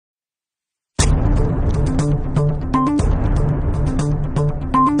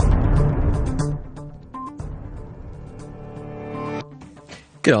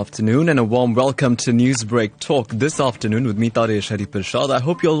Good afternoon and a warm welcome to Newsbreak Talk this afternoon with me, Taresh, Harreeparshad. I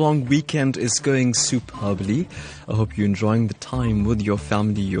hope your long weekend is going superbly. I hope you're enjoying the time with your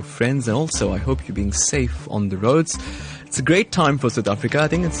family, your friends, and also I hope you're being safe on the roads. It's a great time for South Africa. I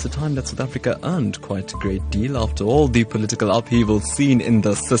think it's the time that South Africa earned quite a great deal after all the political upheaval seen in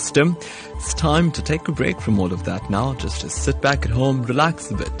the system. It's time to take a break from all of that now, just to sit back at home, relax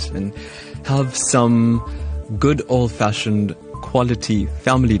a bit, and have some good old-fashioned quality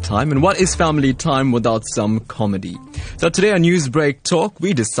family time. And what is family time without some comedy? So today on Newsbreak Talk,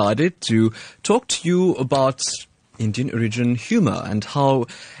 we decided to talk to you about Indian origin humor and how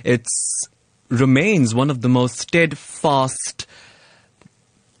it remains one of the most steadfast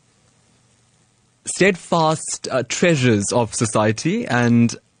treasures of society,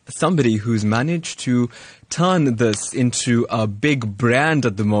 and somebody who's managed to turn this into a big brand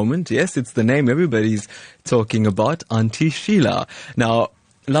at the moment. Yes, it's the name everybody's talking about, Aunty Sheila. Now,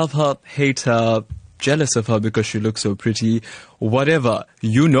 love her, hate her, jealous of her because she looks so pretty, whatever,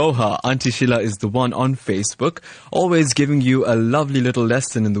 you know her. Aunty Sheila is the one on Facebook, always giving you a lovely little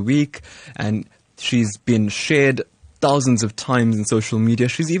lesson in the week, and she's been shared thousands of times in social media.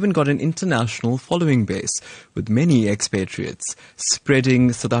 She's even got an international following base with many expatriates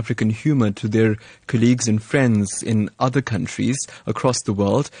spreading South African humor to their colleagues and friends in other countries across the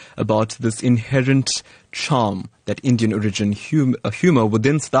world about this inherent charm that Indian origin humor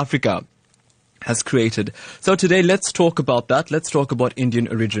within South Africa has created. So today, let's talk about that. Let's talk about Indian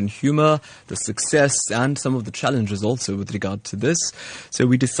origin humor, the success, and some of the challenges also with regard to this. So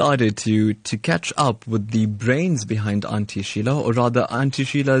we decided to catch up with the brains behind Aunty Sheila, or rather Aunty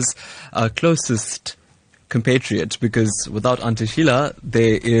Sheila's closest compatriot, because without Aunty Sheila,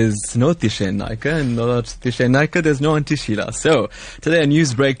 there is no Tishen Naika, and without Tishen Naika, there's no Aunty Sheila. So today on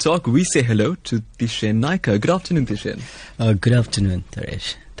Newsbreak Talk, we say hello to Tishen Naika. Good afternoon, Tishen. Good afternoon,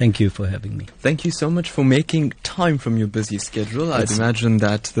 Taresh. Thank you for having me. Thank you so much for making time from your busy schedule. I'd imagine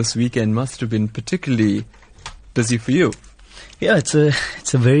that this weekend must have been particularly busy for you. Yeah, it's a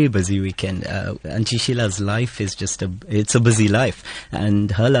very busy weekend. Aunty Sheila's life is it's a busy life,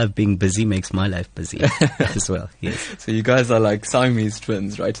 and her life being busy makes my life busy as well. Yes. So you guys are like Siamese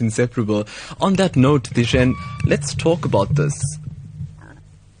twins, right? Inseparable. On that note, Tishen, let's talk about this.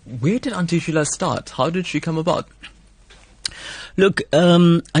 Where did Aunty Sheila start? How did she come about? Look,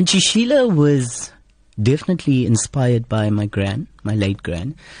 Aunty Sheila was definitely inspired by my late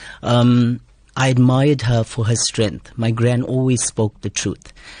gran. I admired her for her strength. My gran always spoke the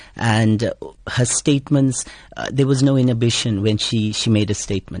truth, and her statements, there was no inhibition when she made a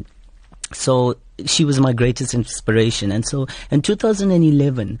statement. So she was my greatest inspiration. And so in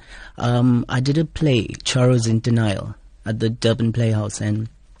 2011, I did a play, Charo's in Denial, at the Durban Playhouse, and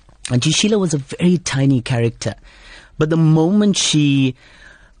Aunty Sheila was a very tiny character. But the moment she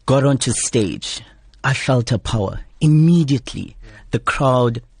got onto stage, I felt her power. Immediately, the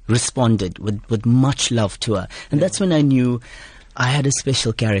crowd responded with much love to her. And that's when I knew I had a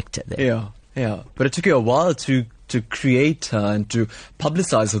special character there. Yeah. But it took you a while to create her and to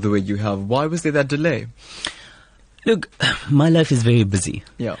publicize her the way you have. Why was there that delay? Look, my life is very busy.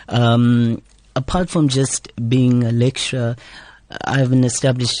 Yeah. Apart from just being a lecturer, I have an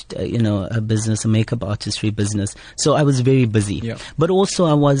established, a business, a makeup artistry business. So I was very busy. Yeah. But also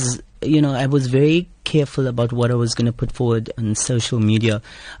I was very careful about what I was going to put forward on social media,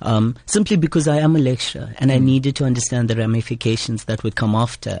 simply because I am a lecturer and I needed to understand the ramifications that would come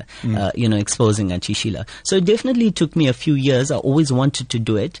after, exposing Aunty Sheila. So it definitely took me a few years. I always wanted to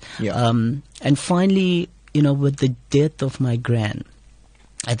do it. Yeah. And finally, with the death of my gran,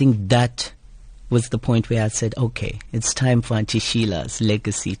 I think that was the point where I said, okay, it's time for Aunty Sheila's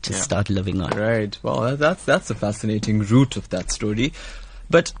legacy to start living on. Right. Well, that's a fascinating root of that story.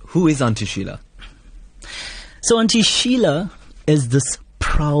 But who is Aunty Sheila? So Aunty Sheila is this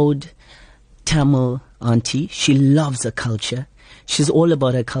proud Tamil auntie. She loves her culture. She's all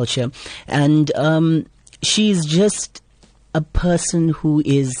about her culture. And she's just a person who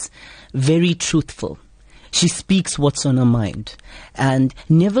is very truthful. She speaks what's on her mind and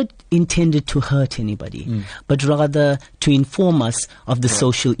never intended to hurt anybody, but rather to inform us of the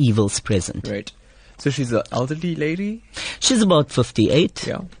social evils present. Right. So she's an elderly lady? She's about 58,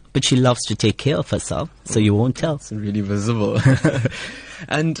 but she loves to take care of herself, so you won't tell. It's really visible.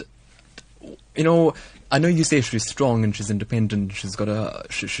 And, I know you say she's strong and she's independent. She's got a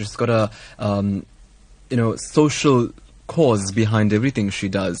social cause behind everything she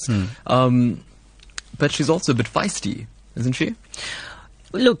does. But she's also a bit feisty, isn't she?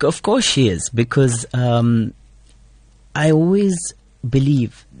 Look, of course she is, because I always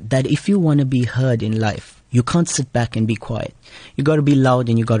believe that if you want to be heard in life, You can't sit back and be quiet. You got to be loud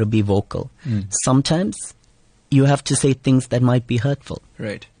and you got to be vocal. Sometimes you have to say things that might be hurtful.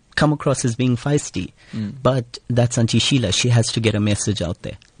 Right. Come across as being feisty. But that's Aunty Sheila. She has to get a message out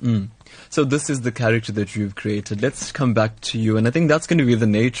there. So this is the character that you've created. Let's come back to you. And I think that's going to be the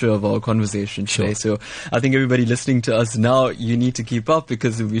nature of our conversation today. So I think everybody listening to us now, you need to keep up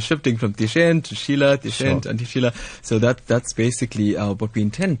because we'll be shifting from Tishen to Sheila, Tishen to Aunty Sheila. So that's basically what we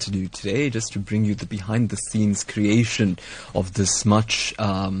intend to do today, just to bring you the behind-the-scenes creation of this much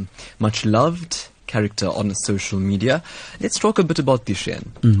loved character on social media. Let's talk a bit about Tishen.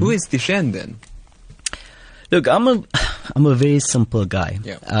 Who is Tishen then? Look, I'm a very simple guy.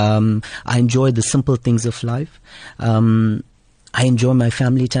 Yeah. I enjoy the simple things of life. I enjoy my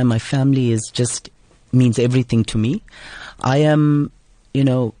family time. My family means everything to me. I am,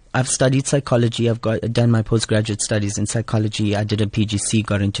 I've studied psychology. I've done my postgraduate studies in psychology. I did a PGC,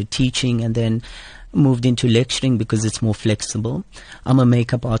 got into teaching, and then moved into lecturing because it's more flexible. I'm a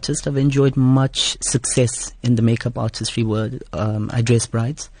makeup artist. I've enjoyed much success in the makeup artistry world. I dress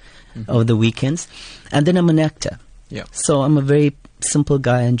brides over the weekends. And then I'm an actor. Yeah. So I'm a very simple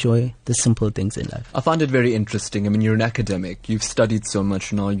guy. I enjoy the simple things in life. I find it very interesting. I mean, you're an academic. You've studied so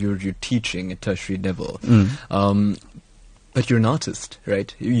much now. You're teaching at tertiary level. But you're an artist,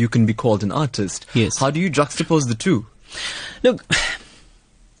 right? You can be called an artist. Yes. How do you juxtapose the two? Look,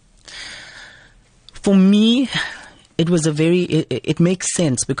 for me, it was it makes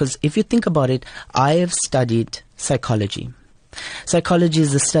sense because if you think about it, I have studied psychology. Psychology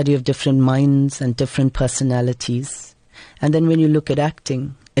is the study of different minds and different personalities. And then when you look at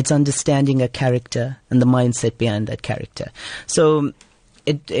acting, it's understanding a character and the mindset behind that character. So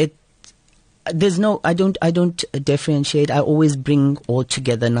I don't differentiate. I always bring all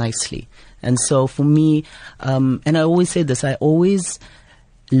together nicely. And so for me, and I always say this, I always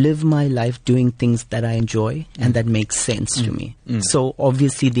live my life doing things that I enjoy and that makes sense to me. So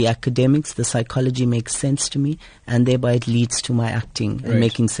obviously the academics, the psychology makes sense to me, and thereby it leads to my acting and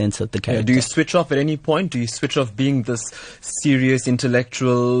making sense of the character. Do you switch off at any point? Do you switch off being this serious,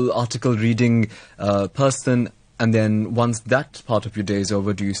 intellectual, article reading person, and then once that part of your day is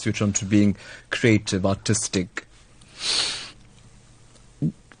over, do you switch on to being creative, artistic?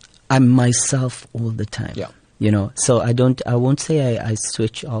 I'm myself all the time. Yeah. So I won't say I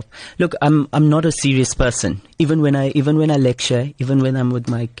switch off. Look, I'm not a serious person. Even when I lecture, even when I'm with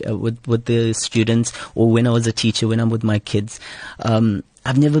my with the students, or when I was a teacher, when I'm with my kids,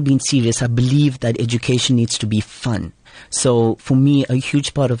 I've never been serious. I believe that education needs to be fun. So for me, a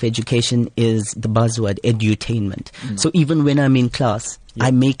huge part of education is the buzzword edutainment. So even when I'm in class,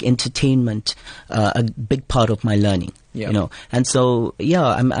 I make entertainment a big part of my learning. And so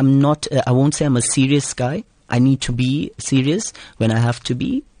I'm not. I won't say I'm a serious guy. I need to be serious when I have to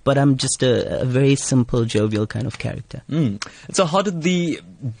be, but I'm just a very simple, jovial kind of character. So how did the,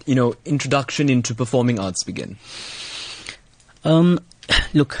 introduction into performing arts begin?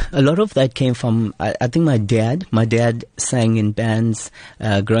 Look, a lot of that came from, I think my dad. My dad sang in bands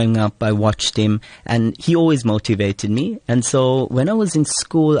growing up. I watched him, and he always motivated me. And so when I was in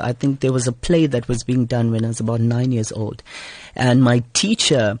school, I think there was a play that was being done when I was about 9 years old. And my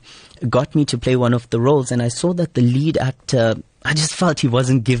teacher got me to play one of the roles, and I saw that the lead actor, I just felt he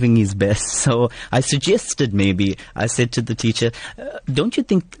wasn't giving his best. So I suggested I said to the teacher, don't you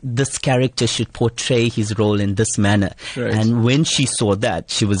think this character should portray his role in this manner? Right. And when she saw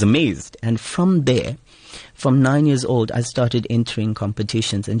that, she was amazed. And from there, from 9 years old, I started entering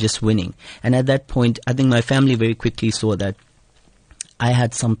competitions and just winning. And at that point, I think my family very quickly saw that I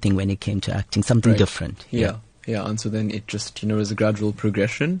had something when it came to acting, something different. Yeah, and so then it just, was a gradual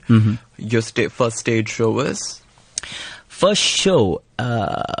progression. Your first stage show was? First show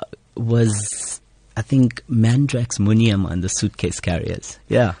was, I think, Mandrax Munyama and the Suitcase Carriers.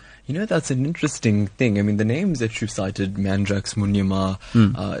 Yeah. That's an interesting thing. I mean, the names that you cited, Mandrax Munyama,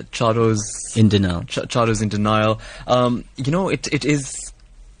 Charos in Denial. Charos in Denial.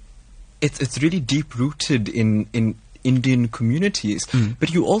 It's really deep-rooted in Indian communities,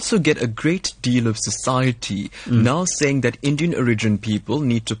 but you also get a great deal of society now saying that Indian origin people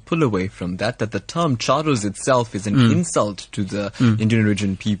need to pull away from that the term Charos itself is an insult to the Indian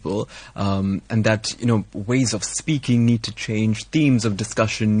origin people, and that, ways of speaking need to change, themes of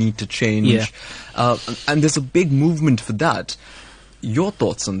discussion need to change, and there's a big movement for that. Your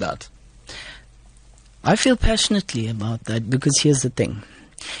thoughts on that? I feel passionately about that because here's the thing.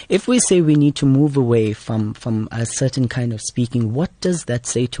 If we say we need to move away from a certain kind of speaking, what does that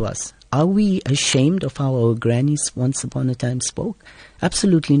say to us? Are we ashamed of how our grannies once upon a time spoke?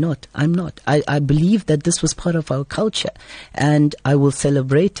 Absolutely not. I'm not. I believe that this was part of our culture, and I will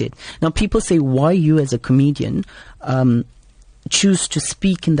celebrate it. Now, people say, why you as a comedian choose to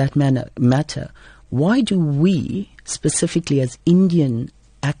speak in that matter? Why do we, specifically as Indian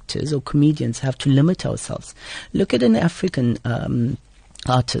actors or comedians, have to limit ourselves? Look at an African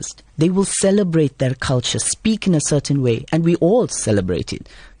artist. They will celebrate their culture, speak in a certain way, and we all celebrate it.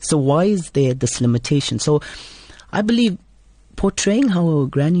 So why is there this limitation? So I believe portraying how our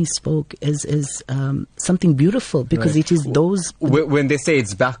granny spoke is something beautiful, because it is those... When they say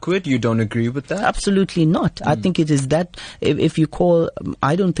it's backward, you don't agree with that? Absolutely not. I think it is that, if you call...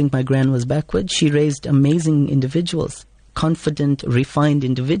 I don't think my gran was backward. She raised amazing individuals, confident, refined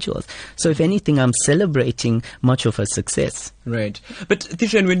individuals. So if anything, I'm celebrating much of her success. Right. But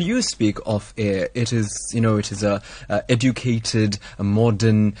Tishan, when you speak off air, it is a educated, a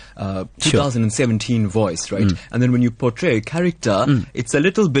modern, 2017 voice, right? And then when you portray a character, it's a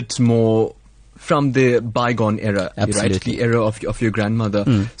little bit more from the bygone era, right? The era of your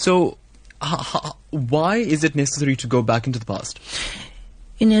grandmother. So why is it necessary to go back into the past?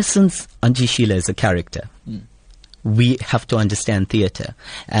 In essence, Aunty Sheila is a character. We have to understand theatre,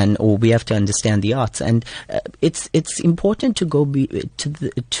 or we have to understand the arts, and it's important to go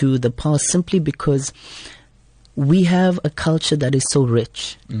to the past, simply because we have a culture that is so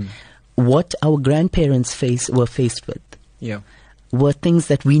rich. What our grandparents were faced with, were things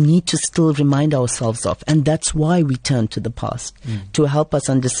that we need to still remind ourselves of, and that's why we turn to the past to help us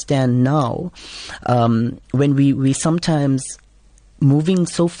understand now. When we sometimes moving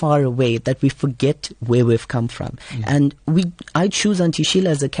so far away that we forget where we've come from. And I choose Aunty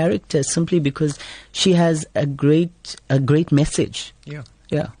Sheila as a character simply because she has a great message.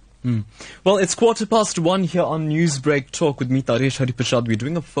 Well, it's 1:15 here on Newsbreak Talk with me, Taresh Harreeparshad. We're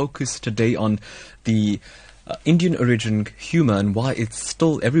doing a focus today on the Indian origin humour and why it's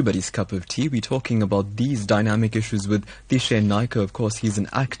still everybody's cup of tea. We're talking about these dynamic issues with Tishan Naika. Of course, he's an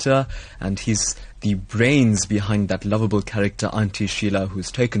actor and he's the brains behind that lovable character Aunty Sheila,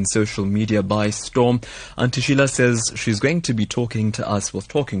 who's taken social media by storm. Aunty Sheila says she's going to be talking to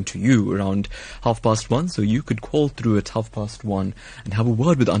you around 1:30, so you could call through at 1:30 and have a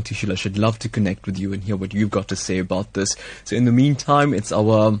word with Aunty Sheila. She'd love to connect with you and hear what you've got to say about this. So in the meantime, it's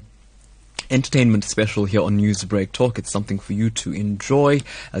our entertainment special here on Newsbreak Talk. It's something for you to enjoy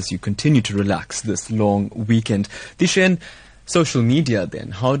as you continue to relax this long weekend. Tishan, social media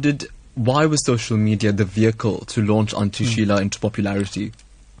then. Why was social media the vehicle to launch Aunty Sheila into popularity?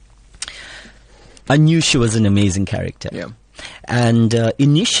 I knew she was an amazing character. And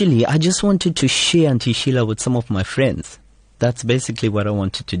initially, I just wanted to share Aunty Sheila with some of my friends. That's basically what I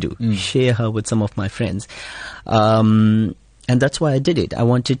wanted to do. Share her with some of my friends. And that's why I did it. I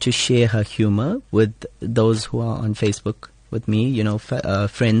wanted to share her humor with those who are on Facebook with me,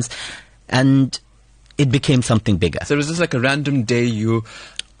 friends. And it became something bigger. So was this like a random day you...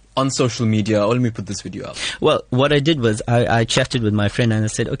 on social media, let me put this video up. Well, what I did was I chatted with my friend and I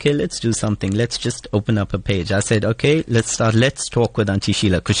said, okay, let's do something. Let's just open up a page. I said, okay, let's talk with Aunty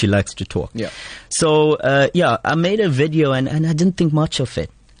Sheila because she likes to talk. So, I made a video and I didn't think much of it.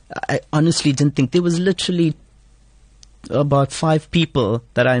 I honestly didn't think. There was literally about 5 people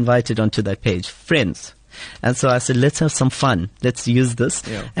that I invited onto that page, friends. And so I said, let's have some fun. Let's use this.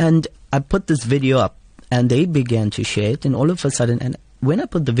 And I put this video up and they began to share it. And all of a sudden, when I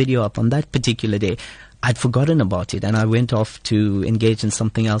put the video up on that particular day, I'd forgotten about it and I went off to engage in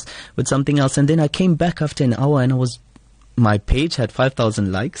something else. And then I came back after an hour and my page had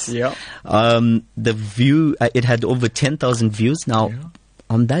 5,000 likes. The view, it had over 10,000 views. Now,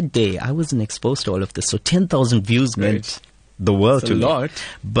 on that day, I wasn't exposed to all of this. So 10,000 views meant the world to me. Lot.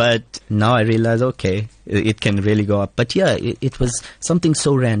 But now I realize, okay, it can really go up. But yeah, it was something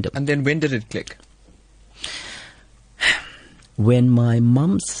so random. And then when did it click? When my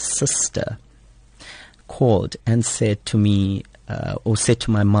mum's sister called and said to me, or said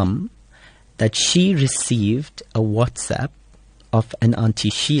to my mum, that she received a WhatsApp of an Aunty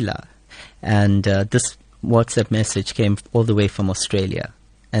Sheila. And this WhatsApp message came all the way from Australia.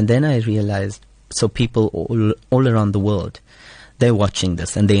 And then I realized, so people all around the world, they're watching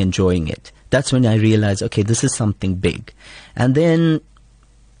this and they're enjoying it. That's when I realized, okay, this is something big. And then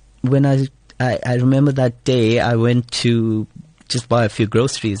when I remember that day, I went to just buy a few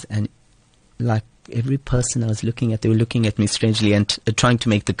groceries, and like every person I was looking at, they were looking at me strangely and trying to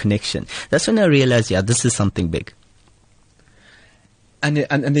make the connection. That's when I realized, this is something big. And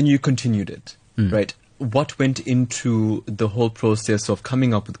then you continued it, right? What went into the whole process of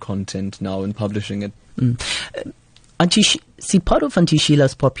coming up with content now and publishing it? See, part of Aunty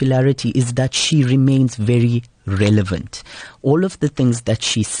Sheila's popularity is that she remains very relevant. All of the things that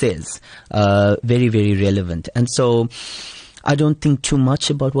she says, very, very relevant. And so I don't think too much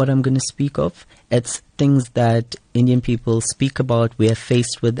about what I'm going to speak of. It's things that Indian people speak about, we are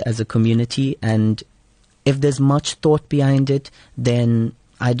faced with as a community. And if there's much thought behind it, then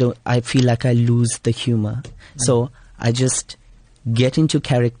I feel like I lose the humor. So I just get into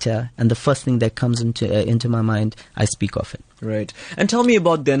character, and the first thing that comes into my mind, I speak of it. Right. And tell me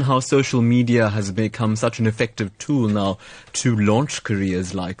about then how social media has become such an effective tool now to launch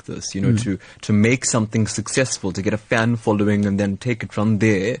careers like this, you know, to make something successful, to get a fan following and then take it from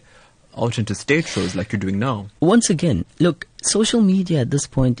there out into stage shows like you're doing now. Once again, look, social media at this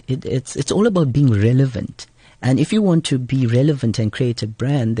point, it's all about being relevant. And if you want to be relevant and create a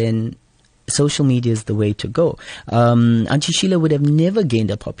brand, then social media is the way to go. Aunty Sheila would have never gained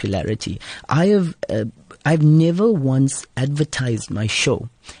a popularity. I've never once advertised my show,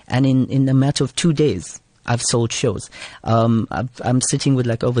 and in a matter of 2 days, I've sold shows. I'm sitting with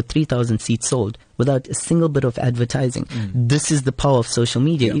like over 3,000 seats sold without a single bit of advertising. This is the power of social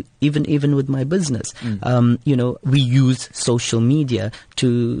media. Even with my business, you know, we use social media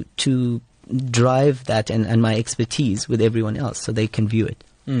to drive that and my expertise with everyone else, so they can view it.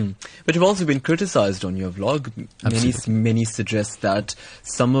 But you've also been criticized on your vlog. Many suggest that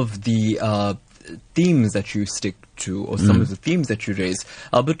some of the themes that you stick to, or some of the themes that you raise,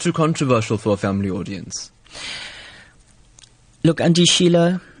 are a bit too controversial for a family audience. Look, Aunty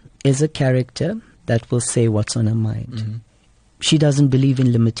Sheila is a character that will say what's on her mind. She doesn't believe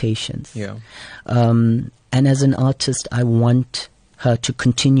in limitations. And as an artist, I want her to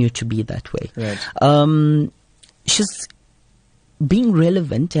continue to be that way. She's being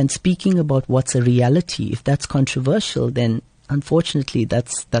relevant and speaking about what's a reality. If that's controversial, then unfortunately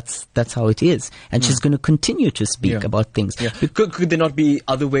that's how it is, and she's going to continue to speak about things. Could there not be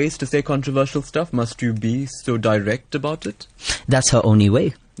other ways to say controversial stuff? Must you be so direct about it? That's her only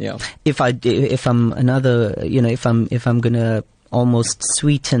way. If I'm going to almost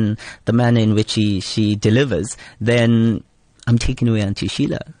sweeten the manner in which she delivers, then I'm taking away Aunty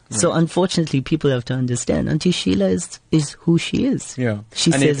Sheila. So unfortunately, people have to understand Aunty Sheila is who she is.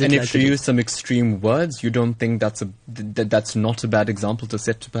 She says if she used some extreme words, you don't think that's not a bad example to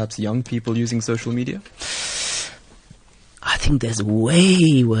set to perhaps young people using social media? I think there's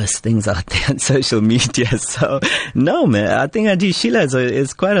way worse things out there on social media. So no, man, I think Aunty Sheila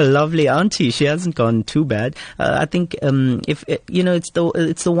is quite a lovely auntie. She hasn't gone too bad. I think if it's the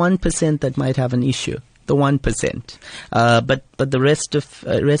 1% that might have an issue. The 1%, but the rest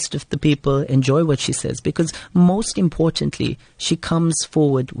of the people enjoy what she says, because most importantly, she comes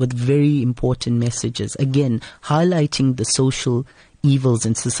forward with very important messages. Again, highlighting the social evils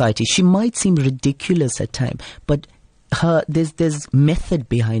in society. She might seem ridiculous at times, but there's method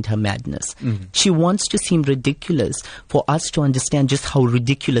behind her madness. She wants to seem ridiculous for us to understand just how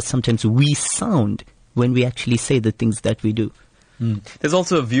ridiculous sometimes we sound when we actually say the things that we do. There's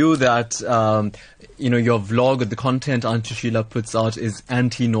also a view that your vlog, the content Aunty Sheila puts out, is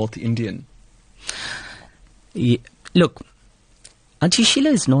anti-North Indian. Look, Aunty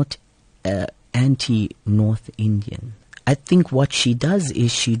Sheila is not anti-North Indian. I think what she does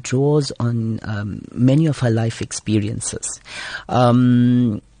is she draws on many of her life experiences.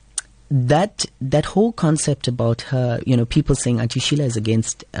 That whole concept about her, people saying Aunty Sheila is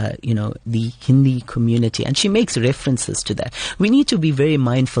against, the Hindi community, and she makes references to that. We need to be very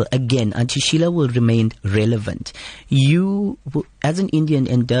mindful. Again, Aunty Sheila will remain relevant. You, as an Indian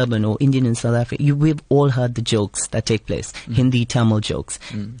in Durban or Indian in South Africa, we've all heard the jokes that take place, Hindi, Tamil jokes.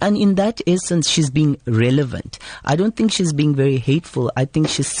 And in that essence, she's being relevant. I don't think she's being very hateful. I think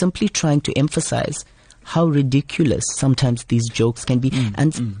she's simply trying to emphasize how ridiculous sometimes these jokes can be.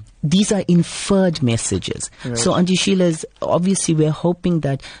 And these are inferred messages. So Aunty Sheila is, obviously we're hoping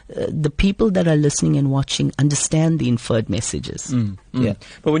that the people that are listening and watching understand the inferred messages. But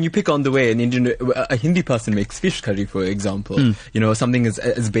when you pick on the way a Hindi person makes fish curry, for example, something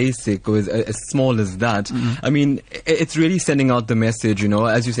as basic or as small as that, I mean, it's really sending out the message,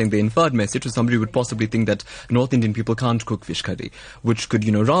 as you're saying, the inferred message. So somebody would possibly think that North Indian people can't cook fish curry, which could,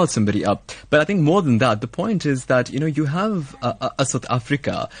 rile somebody up. But I think more than that, the point is that, you have a South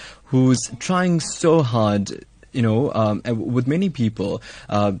Africa who's trying so hard, with many people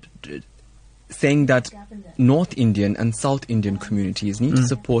saying that North Indian and South Indian communities need to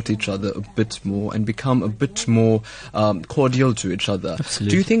support each other a bit more and become a bit more cordial to each other.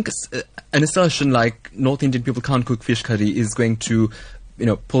 Absolutely. Do you think an assertion like North Indian people can't cook fish curry is going to,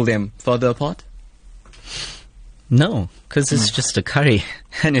 pull them further apart? No, because it's just a curry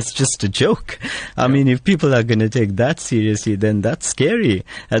and it's just a joke. I mean, if people are going to take that seriously, then that's scary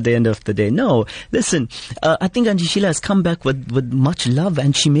at the end of the day. No, listen, I think Aunty Sheila has come back with much love,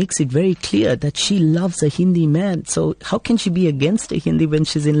 and she makes it very clear that she loves a Hindi man. So how can she be against a Hindi when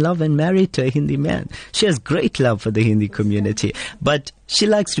she's in love and married to a Hindi man? She has great love for the Hindi community, but she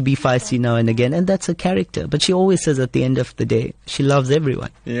likes to be feisty now and again, and that's her character. But she always says at the end of the day, she loves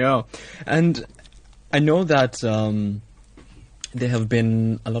everyone. Yeah, and I know that there have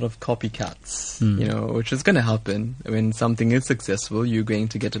been a lot of copycats, which is going to happen. When something is successful, you're going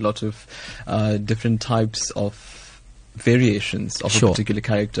to get a lot of different types of variations of a particular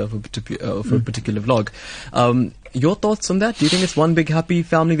character, of a particular vlog. Your thoughts on that? Do you think it's one big happy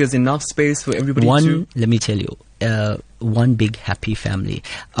family? There's enough space for everybody to... Let me tell you, one big happy family.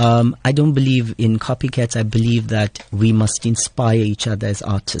 I don't believe in copycats. I believe that we must inspire each other as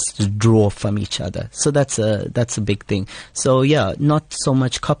artists to draw from each other. So that's a big thing. So yeah, not so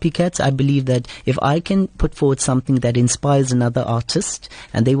much copycats. I believe that if I can put forward something that inspires another artist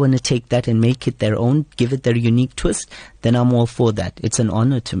and they want to take that and make it their own, give it their unique twist, then I'm all for that. It's an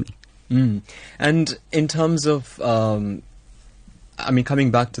honor to me. And in terms of, coming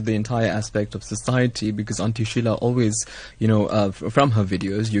back to the entire aspect of society, because Aunty Sheila always, from her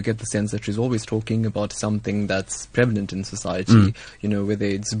videos, you get the sense that she's always talking about something that's prevalent in society, whether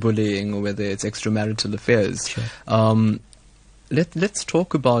it's bullying or whether it's extramarital affairs. Sure. Let's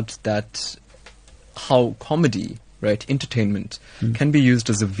talk about that, how comedy, right, entertainment, can be used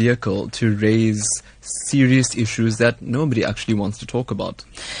as a vehicle to raise serious issues that nobody actually wants to talk about.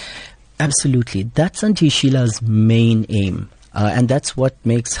 Absolutely. That's Aunty Sheila's main aim. And that's what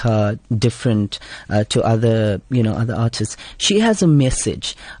makes her different to other artists. She has a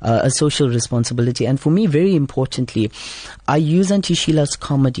message, a social responsibility. And for me, very importantly, I use Aunty Sheila's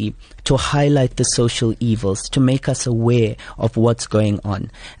comedy to highlight the social evils, to make us aware of what's going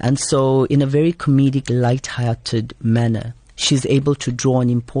on. And so in a very comedic, light-hearted manner, she's able to draw on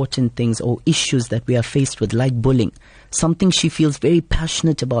important things or issues that we are faced with, like bullying. Something she feels very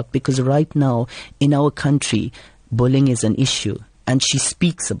passionate about, because right now in our country, bullying is an issue, and she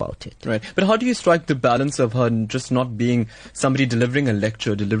speaks about it. Right. But how do you strike the balance of her just not being somebody delivering a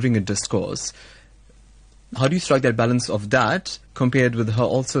lecture, delivering a discourse? How do you strike that balance of that compared with her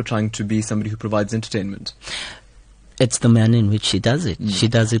also trying to be somebody who provides entertainment? It's the manner in which she does it. She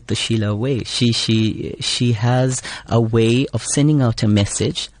does it the Sheila way. She has a way of sending out a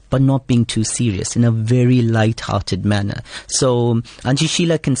message, but not being too serious, in a very light-hearted manner. So Aunty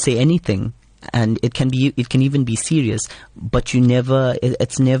Sheila can say anything, and it can even be serious, but there's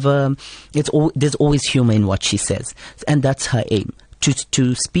always humor in what she says, and that's her aim,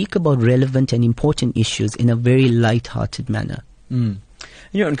 to speak about relevant and important issues in a very light-hearted manner.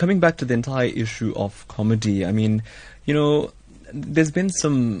 And coming back to the entire issue of comedy, there's been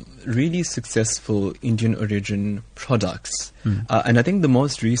some really successful Indian origin products. And I think the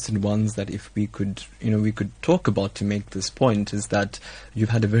most recent ones that if we could talk about to make this point is that you've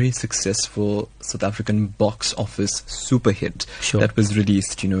had a very successful South African box office super hit that was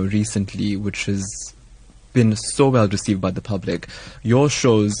released, recently, which has been so well received by the public. Your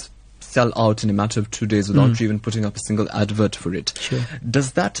shows sell out in a matter of 2 days without you even putting up a single advert for it. Sure.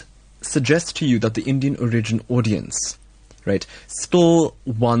 Does that suggest to you that the Indian origin audience, right, still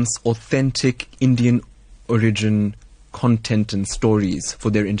wants authentic Indian origin content and stories for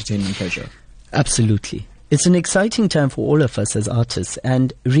their entertainment pleasure? Absolutely. It's an exciting time for all of us as artists.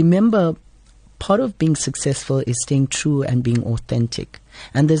 And remember, part of being successful is staying true and being authentic.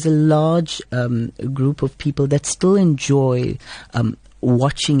 And there's a large group of people that still enjoy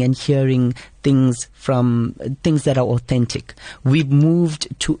watching and hearing things that are authentic. We've moved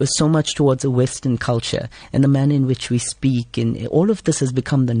so much towards a Western culture, and the manner in which we speak, and all of this has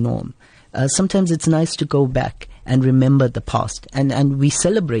become the norm. Sometimes it's nice to go back and remember the past, and we're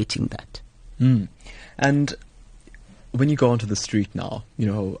celebrating that. And when you go onto the street now,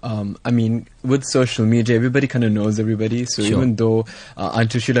 with social media, everybody kind of knows everybody. So even though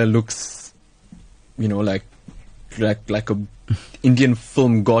Aunty Sheila looks, like a Indian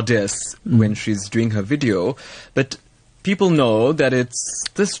film goddess when she's doing her video, but people know that it's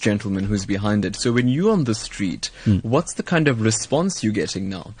this gentleman who's behind it. So when you're on the street, what's the kind of response you're getting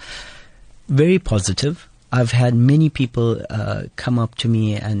now? Very positive. I've had many people come up to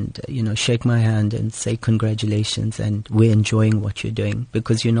me and, shake my hand and say congratulations, and we're enjoying what you're doing,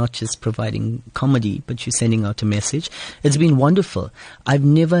 because you're not just providing comedy, but you're sending out a message. It's been wonderful. I've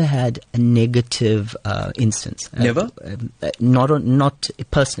never had a negative instance. Never? Not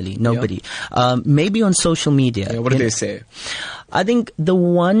personally, nobody. Maybe on social media. What do they say? I think the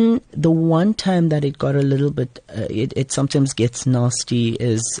one time that it got a little bit, it sometimes gets nasty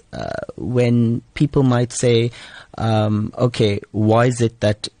is when people might say, okay, why is it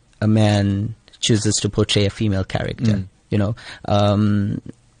that a man chooses to portray a female character? You know, and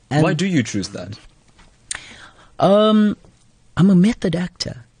why do you choose that? I'm a method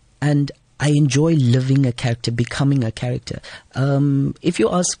actor, and I enjoy living a character, becoming a character. If you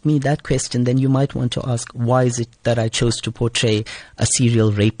ask me that question, then you might want to ask, why is it that I chose to portray a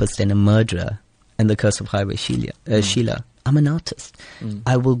serial rapist and a murderer in The Curse of Sheila? I'm an artist.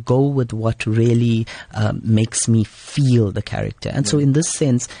 I will go with what really makes me feel the character. And so in this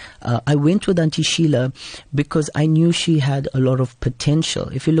sense, I went with Aunty Sheila because I knew she had a lot of potential.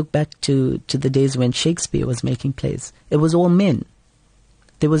 If you look back to the days when Shakespeare was making plays, it was all men.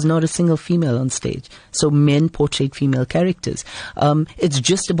 There was not a single female on stage. So men portrayed female characters. It's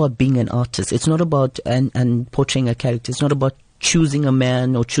just about being an artist. It's not about and portraying a character. It's not about choosing a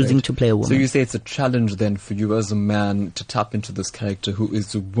man or choosing to play a woman. So you say it's a challenge then for you as a man to tap into this character who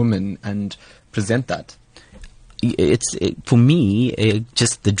is a woman and present that? For me,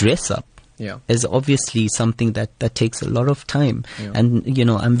 just the dress up. Yeah. Is obviously something that takes a lot of time. Yeah. And, you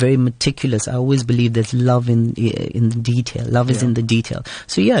know, I'm very meticulous. I always believe there's love in the detail. Love is in the detail.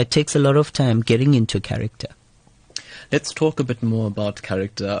 So, yeah, it takes a lot of time getting into character. Let's talk a bit more about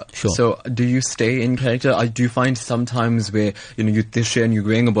character. Sure. So, do you stay in character? Do you find sometimes where, you know, you're Tisha and you're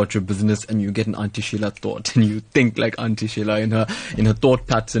going about your business and you get an Aunty Sheila thought and you think like Aunty Sheila in her thought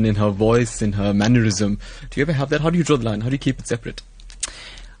pattern, in her voice, in her mannerism? Do you ever have that? How do you draw the line? How do you keep it separate?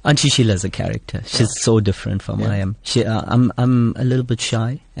 Aunty Sheila is a character. She's so different from I am. I'm a little bit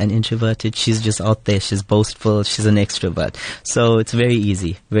shy and introverted. She's just out there. She's boastful. She's an extrovert. So it's very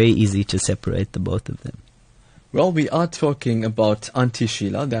easy to separate the both of them. Well, we are talking about Aunty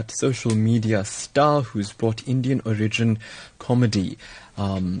Sheila, that social media star who's brought Indian origin comedy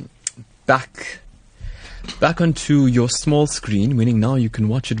back onto your small screen, meaning now you can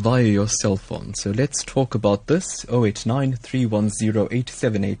watch it via your cell phone. So let's talk about this.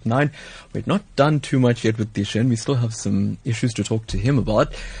 089-310-8789. We're not done too much yet with Tishan. We still have some issues to talk to him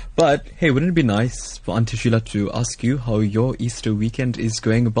about. But hey, wouldn't it be nice for Aunty Sheila to ask you how your Easter weekend is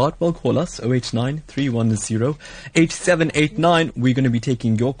going about? Well, call us 089-310-8789. We're going to be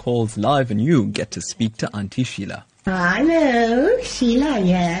taking your calls live and you get to speak to Aunty Sheila. Hello, Sheila,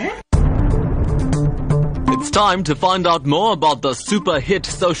 yeah? It's time to find out more about the super hit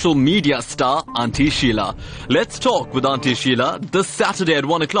social media star, Aunty Sheila. Let's talk with Aunty Sheila this Saturday at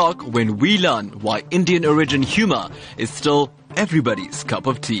 1 o'clock when we learn why Indian origin humor is still everybody's cup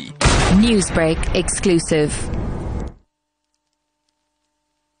of tea. Newsbreak exclusive.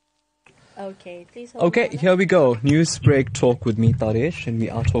 Okay, please hold Okay, here we go. Newsbreak Talk with me, Taresh, and we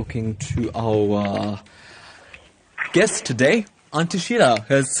are talking to our guest today. Aunty Sheila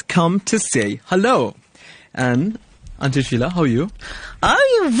has come to say hello. And Aunty Sheila, how are you?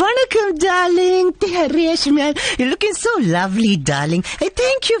 Oh, vanakkam, darling. Taresh, man. You're looking so lovely, darling. Hey,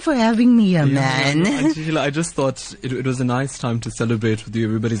 thank you for having me here, man. Aunty Sheila, I just thought it was a nice time to celebrate with you.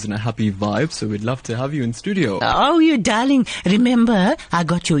 Everybody's in a happy vibe, so we'd love to have you in studio. Oh, you darling. Remember, I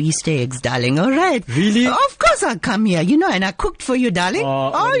got your Easter eggs, darling. All right. Really? Of course I'll come here. You know, and I cooked for you, darling.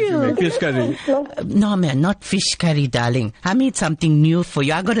 What did you make? Fish curry? No, man, not fish curry, darling. I made something new for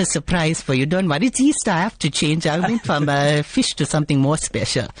you. I got a surprise for you. Don't worry. It's Easter. I have to change. I went from fish to something more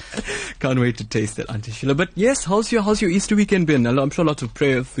special. Can't wait to taste it, Aunty Sheila. But yes, how's your Easter weekend been? I'm sure a lot of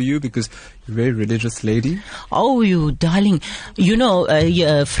prayer for you because you're a very religious lady. Oh, you darling. You know,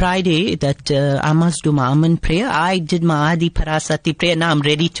 Friday that I must do my Aman prayer. I did my Adi Parasati prayer. Now I'm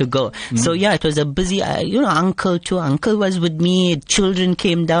ready to go. So yeah, it was a busy, uncle too. Uncle was with me. Children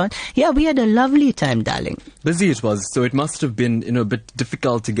came down. Yeah, we had a lovely time, darling. Busy it was. So it must have been, a bit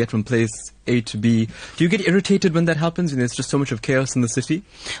difficult to get from place A to B. Do you get irritated when that happens and there's just so much of chaos in the city?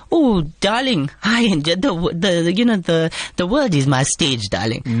 Oh, darling, I enjoy the world is my stage,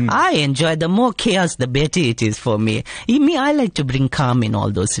 darling. I enjoy the more chaos, the better it is for me. I like to bring calm in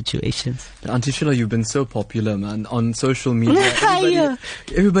all those situations. Aunty Sheila, you've been so popular, man, on social media.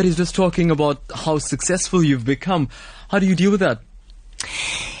 Everybody's just talking about how successful you've become. How do you deal with that?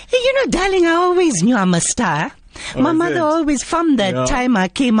 Darling, I always knew I'm a star. My mother always, from that time I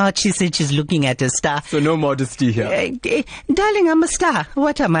came out, she said she's looking at a star. So no modesty here. Darling, I'm a star.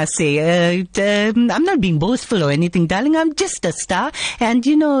 What am I saying? I'm not being boastful or anything, darling. I'm just a star. And,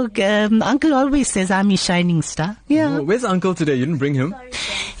 Uncle always says I'm a shining star. Yeah. Oh, where's Uncle today? You didn't bring him?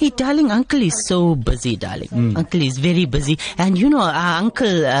 Hey, darling, Uncle is so busy, darling. Uncle is very busy. And,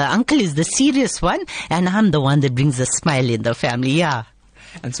 Uncle is the serious one. And I'm the one that brings a smile in the family. Yeah.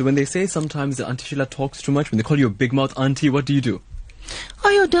 And so when they say sometimes that Aunty Sheila talks too much, when they call you a big mouth auntie, what do you do? Oh,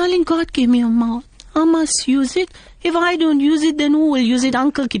 your darling, God gave me a mouth. I must use it. If I don't use it, then who will use it?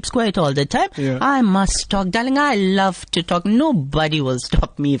 Uncle keeps quiet all the time. Yeah. I must talk, darling. I love to talk. Nobody will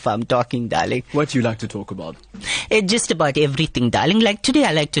stop me if I'm talking, darling. What do you like to talk about? It's just about everything, darling. Like today,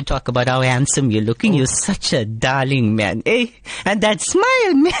 I like to talk about how handsome you're looking. You're such a darling man, eh? And that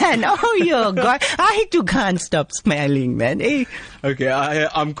smile, man. Oh, your God. I too can't stop smiling, man, eh? Okay,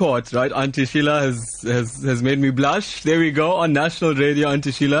 I'm caught, right? Aunty Sheila has made me blush. There we go, on national radio,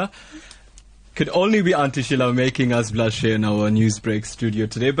 Aunty Sheila. Could only be Aunty Sheila making us blush here in our Newsbreak studio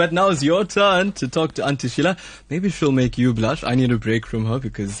today. But now it's your turn to talk to Aunty Sheila. Maybe she'll make you blush. I need a break from her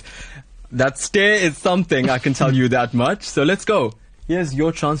because that stare is something, I can tell you that much. So let's go. Here's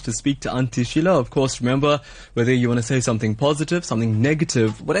your chance to speak to Aunty Sheila. Of course, remember, whether you want to say something positive, something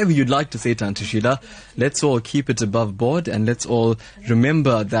negative, whatever you'd like to say to Aunty Sheila, let's all keep it above board and let's all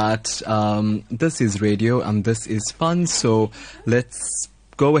remember that this is radio and this is fun. So let's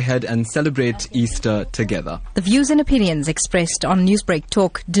go ahead and celebrate Easter together. The views and opinions expressed on Newsbreak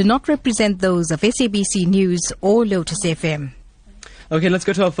Talk do not represent those of SABC News or Lotus FM. Okay, let's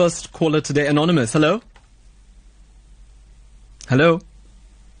go to our first caller today. Anonymous, hello? Hello?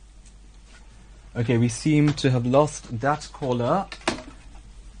 Okay, we seem to have lost that caller.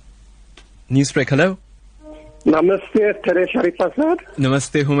 Newsbreak, hello? Namaste, Taresh Harreeparshad.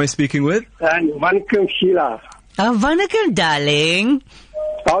 Namaste, who am I speaking with? And Vanakam Sheila. Vanakam, darling.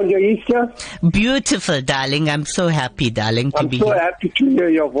 How's your Easter? Beautiful, darling. I'm so happy, darling, to I'm be so here. happy to hear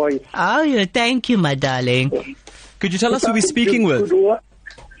your voice. Oh, yeah, thank you, my darling. Could you tell us who we're speaking with? Good work.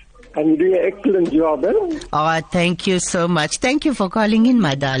 And you're doing an excellent job, eh? Oh, thank you so much. Thank you for calling in,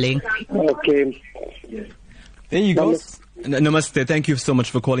 my darling. Okay. There you go. Namaste. Thank you so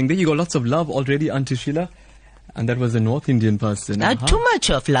much for calling. There you go. Lots of love already, Aunty Sheila. And that was a North Indian person. Too much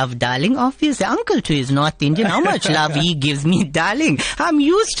of love, darling. Obviously, Uncle too is North Indian. How much love he gives me, darling. I'm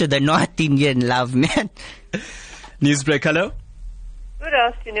used to the North Indian love, man. Newsbreak, hello? Good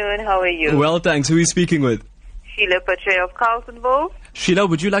afternoon, how are you? Well, thanks. Who are you speaking with? Sheila Patray of Carltonville. Sheila,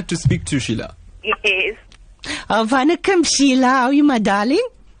 would you like to speak to Sheila? Yes. Vanakam, Sheila. How are you, my darling?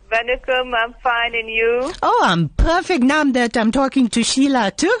 Vanakam, I'm fine, and you? Oh, I'm perfect now that I'm talking to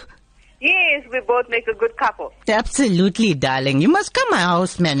Sheila too. Yes, we both make a good couple. Absolutely, darling. You must come my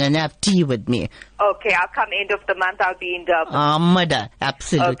house, man, and have tea with me. Okay, I'll come end of the month. I'll be in Durban. Mother,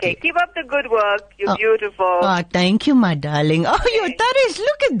 absolutely. Okay, keep up the good work. You're beautiful. Oh, thank you, my darling. Oh, your Taresh,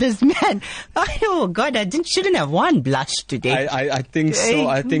 look at this, man. Oh, God, shouldn't have one blush today. I think so.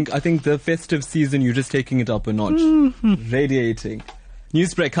 I think the festive season, you're just taking it up a notch. Radiating.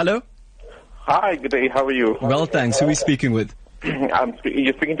 Newsbreak, hello? Hi, good day. How are you? Well, thanks. Who are we speaking with?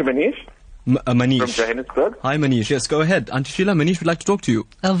 You're speaking to Manish? Manish. From Johannesburg. Hi, Manish. Yes, go ahead. Aunty Sheila, Manish would like to talk to you.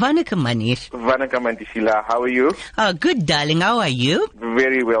 Vanakam, Manish. Vanakam, Aunty Sheila. How are you? Good, darling. How are you?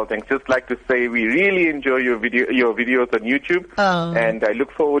 Very well, thanks. Just like to say we really enjoy your videos on YouTube. And I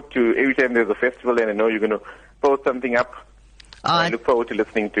look forward to every time there's a festival and I know you're going to post something up. I look forward to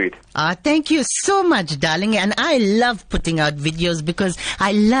listening to it. Thank you so much, darling. And I love putting out videos because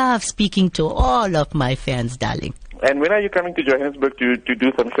I love speaking to all of my fans, darling. And when are you coming to Johannesburg to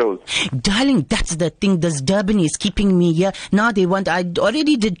do some shows? Darling, that's the thing. This Durban is keeping me here. Now they want, I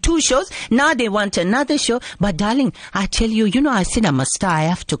already did 2 shows. Now they want another show. But darling, I tell you, I said I'm a star. I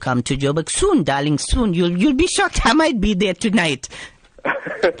have to come to Joburg. Soon, darling, soon. You'll be shocked. I might be there tonight.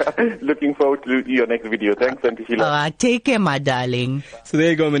 Looking forward to your next video. Thanks, Aunty Sheila. Take care, my darling. So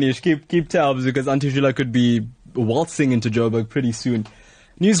there you go, Manish. Keep tabs because Aunty Sheila could be waltzing into Joburg pretty soon.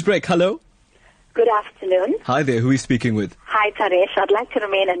 Newsbreak, hello? Good afternoon. Hi there. Who are you speaking with? Hi, Taresh. I'd like to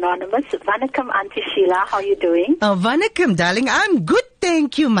remain anonymous. Vanakam, Aunty Sheila. How are you doing? Vanakam, darling. I'm good,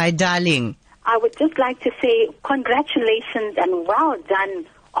 thank you, my darling. I would just like to say congratulations and well done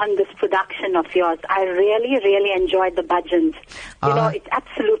on this production of yours. I really, really enjoyed the bhajans. It's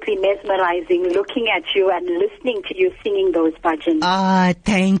absolutely mesmerizing looking at you and listening to you singing those bhajans.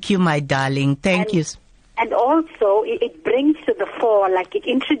 Thank you, my darling. Thank you. And also, it brings to the fore, like it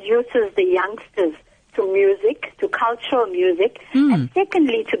introduces the youngsters to music, to cultural music, and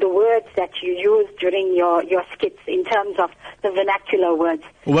secondly, to the words that you use during your skits in terms of the vernacular words.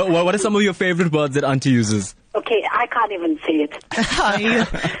 Well, what are some of your favorite words that Auntie uses? Okay, I can't even say it.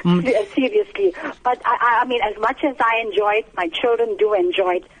 Seriously. But I mean, as much as I enjoy it, my children do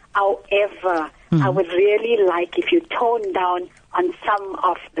enjoy it. However, I would really like if you tone down on some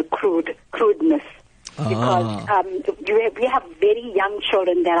of the crudeness. Because we have very young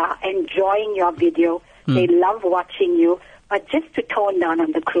children that are enjoying your video. They love watching you. But just to tone down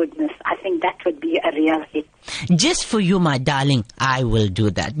on the crudeness, I think that would be a real hit. Just for you, my darling, I will do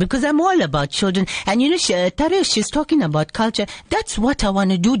that because I'm all about children. And you know, Taresh is talking about culture. That's what I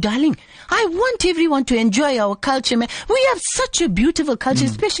want to do, darling. I want everyone to enjoy our culture, man. We have such a beautiful culture,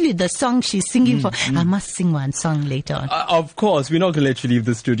 especially the song she's singing for. I must sing one song later on. Of course, we're not going to let you leave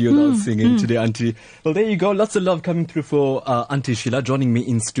the studio without singing today, Auntie. Well, there you go. Lots of love coming through for Aunty Sheila, joining me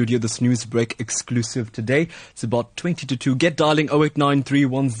in studio, this Newsbreak exclusive today. It's about 20 to 2. Get dialing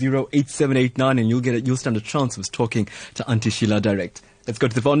 0893108789 and you'll stand a chance of talking to Aunty Sheila direct. Let's go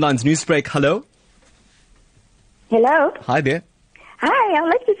to the phone lines. Newsbreak, hello. Hello. Hi there. Hi, I'd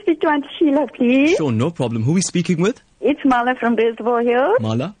like to speak to Aunty Sheila, please. Sure, no problem. Who are we speaking with? It's Mala from Reservoir Hills.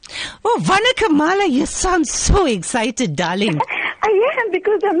 Mala? Oh, Vanaka Mala, you sound so excited, darling. I am,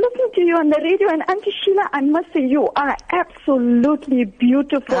 because I'm listening to you on the radio, and Aunty Sheila, I must say, you are absolutely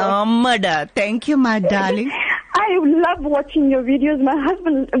beautiful. Oh, mother, thank you, my darling. I love watching your videos. My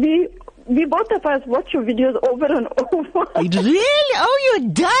husband, we both of us watch your videos over and over. Really? Oh, you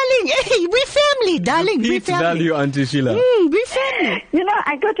darling. Hey, we family, darling. We family. Value, Aunty Sheila. We family. You know,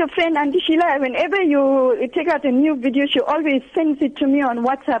 I got a friend, Aunty Sheila. Whenever you take out a new video, she always sends it to me on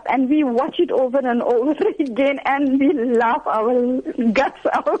WhatsApp, and we watch it over and over again, and we laugh our guts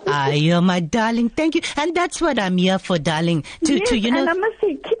out. You're my darling. Thank you. And that's what I'm here for, darling. Yes, you know, and I must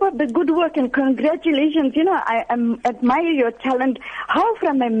say, keep up the good work and congratulations. You know, I admire your talent. How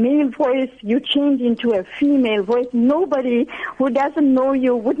from a male voice you change into a female voice. Nobody who doesn't know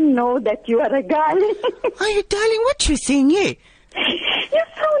you wouldn't know that you are a guy. Oh, you darling, what you saying here? You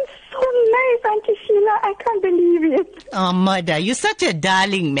sound so nice, Aunty Sheila. I can't believe it. Oh, mother, you're such a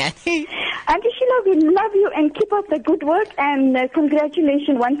darling, man. Aunty Sheila, we love you and keep up the good work, and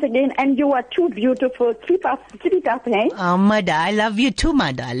congratulations once again. And you are too beautiful. Keep it up, eh? Oh, mother, I love you too,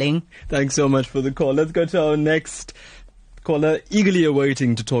 my darling. Thanks so much for the call. Let's go to our next caller, eagerly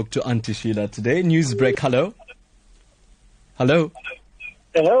awaiting to talk to Aunty Sheila today. Newsbreak, hello. Hello.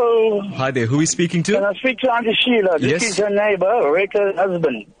 Hello. Hi there. Who are we speaking to? Can I speak to Aunty Sheila? This Yes. is her neighbor, Rekha's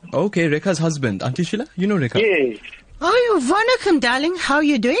husband. Okay, Rekha's husband. Aunty Sheila? You know Rekha? Yes. Oh, you Vanakam, darling. How are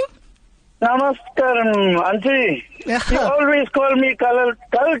you doing? Namaskaram, Aunty. You always call me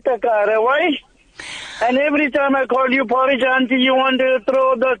Kaltakara. Why? And every time I call you porridge, Aunty, you want to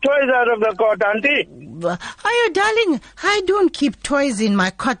throw the toys out of the cot, Aunty. Oh, darling, I don't keep toys in my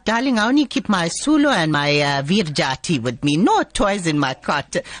cot, darling. I only keep my Sulo and my Virjati with me. No toys in my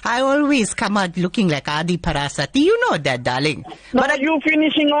cot. I always come out looking like Harreeparshad. You know that, darling. Now but you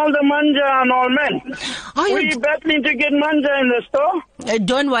finishing all the manja and all, man. We battling to get manja in the store.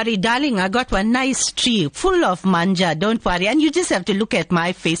 Don't worry, darling. I got one nice tree full of manja. Don't worry. And you just have to look at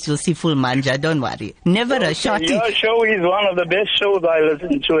my face. You'll see full manja. Don't worry. Never a shorty. Your show is one of the best shows I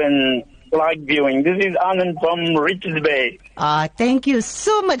listen to and like viewing. This is Anand from Richards Bay. Thank you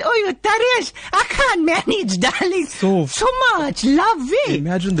so much. Oh, you Taresh, I can't manage, darling. So much love, eh?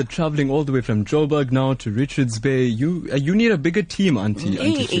 Imagine the traveling all the way from Joburg now to Richards Bay. You need a bigger team, Auntie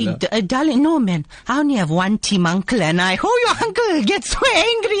Sheila. Darling, no, man. I only have one team, Uncle and I. Oh, your uncle gets so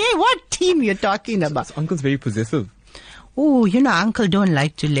angry. Eh? What team you talking about? This uncle's very possessive. Oh, you know, Uncle don't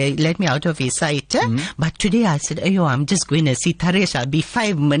like to let me out of his sight. But today I said, I'm just going to see Taresh. I'll be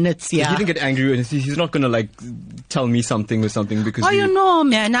 5 minutes, yeah. So he didn't get angry. He's not going to, tell me something or something because... you know,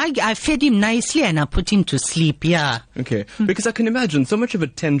 man, I fed him nicely and I put him to sleep, yeah. Okay. Because I can imagine so much of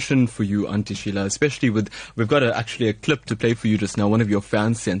attention for you, Aunty Sheila, especially with... We've got actually a clip to play for you just now. One of your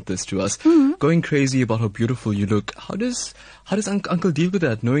fans sent this to us. Going crazy about how beautiful you look. How does Uncle deal with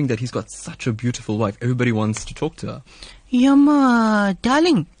that, knowing that he's got such a beautiful wife? Everybody wants to talk to her. Yama,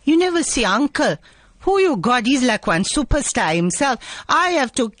 darling, you never see Uncle. Who you got? He's like one superstar himself. I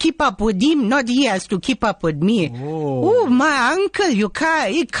have to keep up with him, not he has to keep up with me. Oh, my uncle, you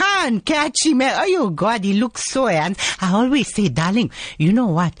can't catch him. Oh, God, he looks so handsome. I always say, darling, you know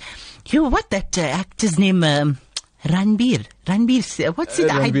what? That actor's name, Ranbir, what's it?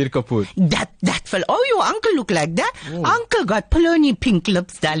 Ranbir Kapoor. That fella. Oh, your uncle look like that? Uncle got Poloni pink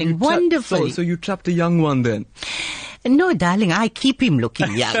lips, darling. Wonderful. So you trapped a young one then? No, darling, I keep him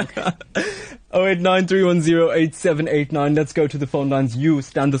looking young. 0893108789. Let's go to the phone lines. You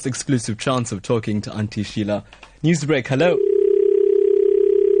stand this exclusive chance of talking to Aunty Sheila. Newsbreak, hello.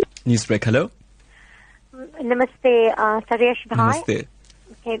 Newsbreak, hello. Namaste, Taresh. Namaste.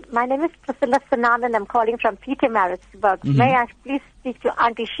 Okay, my name is Priscilla Sanan and I'm calling from Pietermaritzburg. May I please speak to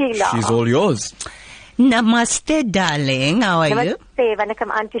Aunty Sheila? She's all yours. Namaste, darling. How are you? Namaste,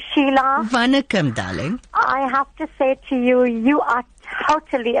 Vanakam, Aunty Sheila. Vanakam, darling. I have to say to you, you are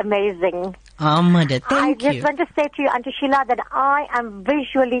totally amazing. Oh, mother, thank you. I just want to say to you, Aunty Sheila, that I am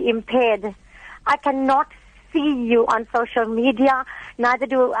visually impaired. I cannot see you on social media. Neither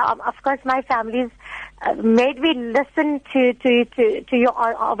do, of course, my family's made me listen to you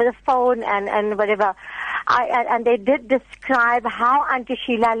over the phone and whatever. And they did describe how Aunty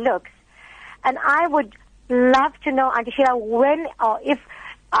Sheila looks. And I would love to know, Aunty Sheila, when or if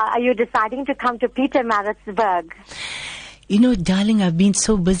are you deciding to come to Pietermaritzburg? You know, darling, I've been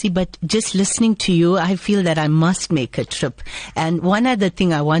so busy, but just listening to you, I feel that I must make a trip. And one other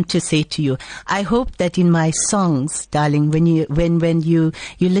thing I want to say to you, I hope that in my songs, darling, when you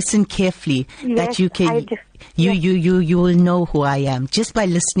listen carefully, that you can, you will know who I am just by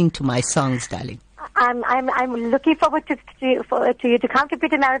listening to my songs, darling. I'm looking forward to you to come to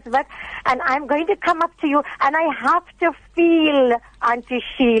Pietermaritzburg, and I'm going to come up to you, and I have to feel Aunty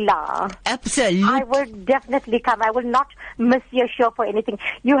Sheila. Absolutely. I will definitely come. I will not miss your show for anything.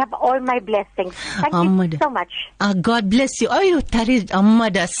 You have all my blessings. Thank you so much. God bless you. Oh, you Taresh,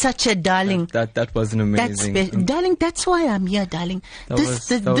 Ammada, such a darling. That was an amazing. Darling, that's why I'm here, darling.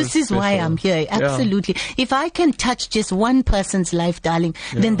 This is why I'm here. Absolutely. Yeah. If I can touch just one person's life, darling,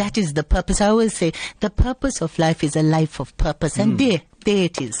 then that is the purpose. I always say the purpose of life is a life of purpose, and there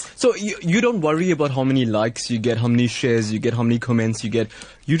it is. So you don't worry about how many likes you get, how many shares you get, how many comments you get.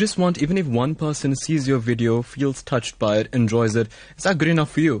 You just want, even if one person sees your video, feels touched by it, enjoys it, is that good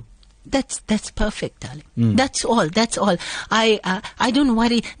enough for you? That's perfect, darling. That's all. I don't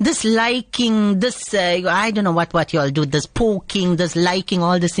worry. This liking, this I don't know what you all do. This poking, this liking,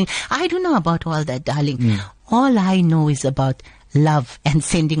 all this thing. I don't know about all that, darling. All I know is about love and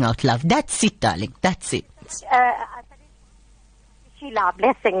sending out love. That's it, darling. That's it. Sheila,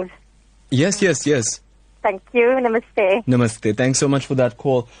 blessings. Yes. Thank you. Namaste. Namaste. Thanks so much for that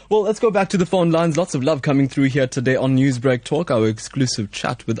call. Well, let's go back to the phone lines. Lots of love coming through here today on Newsbreak Talk, our exclusive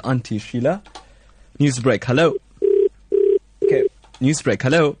chat with Aunty Sheila. Newsbreak, hello. Okay, Newsbreak,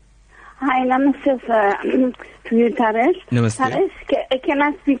 hello. Hi, namaste, sir. To you, Taresh. Namaste. Taresh, can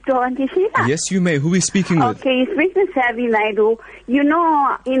I speak to Aunty Sheila? Yes, you may. Who are we speaking with? Okay, you speak to Savi Naidu. You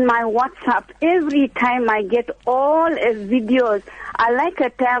know, in my WhatsApp, every time I get all videos, I like a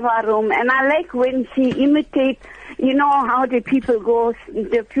Tava room, and I like when she imitates, you know, how the people go,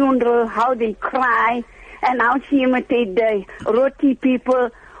 the funeral, how they cry, and how she imitates the roti people.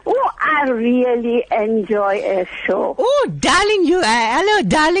 Oh, I really enjoy a show. Oh, darling, hello,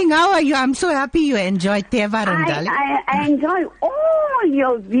 darling, how are you? I'm so happy you enjoy Tevaram, darling. I enjoy all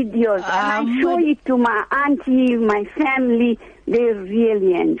your videos, and I show it to my auntie, my family. They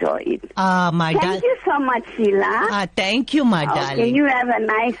really enjoy it. Thank you so much, Sheila. Thank you, my darling. Okay, you have a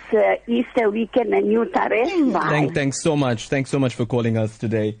nice Easter weekend, and you, Taresh. Bye. Thanks so much. Thanks so much for calling us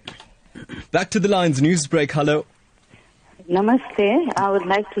today. Back to the lines. Newsbreak, hello. Namaste. I would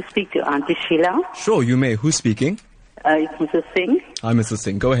like to speak to Aunty Sheila. Sure, you may. Who's speaking? It's Mrs. Singh. Hi, Mrs.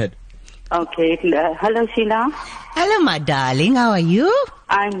 Singh. Go ahead. Okay. Hello, Sheila. Hello, my darling. How are you?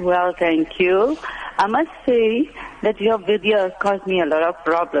 I'm well, thank you. I must say that your video caused me a lot of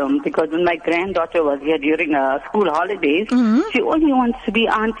problems because when my granddaughter was here during school holidays, she only wants to be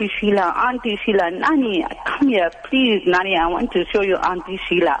Aunty Sheila. Aunty Sheila, Nani, come here, please, Nani, I want to show you Aunty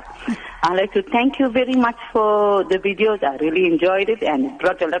Sheila. I'd like to thank you very much for the videos. I really enjoyed it and it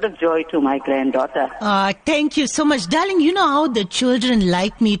brought a lot of joy to my granddaughter. Thank you so much. Darling, you know how the children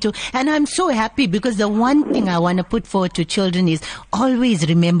like me too. And I'm so happy because the one thing I want to put forward to children is always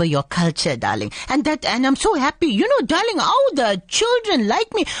remember your culture, darling. And I'm so happy. You know, darling, how the children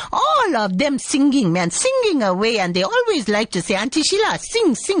like me. All of them singing, man, singing away. And they always like to say, Aunty Sheila,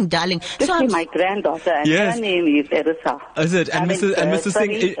 sing, darling. Especially my granddaughter, and her name is Erisa. Is it? And Mrs.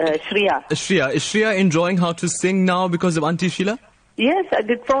 Singh, Shreya. Is Shreya enjoying how to sing now because of Aunty Sheila? Yes, I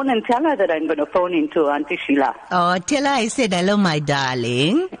did phone and tell her that I'm going to phone into Aunty Sheila. Oh, tell her I said hello, my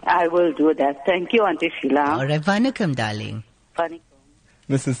darling. I will do that. Thank you, Aunty Sheila. All right, vanakkam, darling. Vanakkam.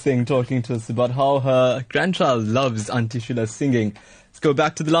 Mrs. Singh talking to us about how her grandchild loves Aunty Sheila singing. Let's go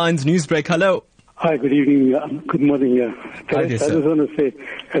back to the lines. Newsbreak, hello. Hi, good evening. Good morning. Hi there, I just want to say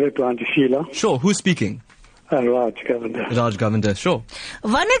hello to Aunty Sheila. Sure, who's speaking? Raj Govender. Raj Govender, sure.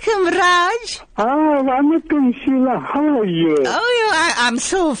 Vanakkam, Raj. Vanakkam, Sheila. How are you? Oh, I'm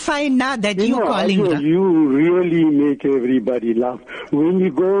so fine now that you're calling. You really make everybody laugh. When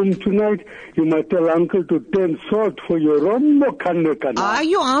you go home tonight, you might tell Uncle to turn salt for your rombo kannu kana. Are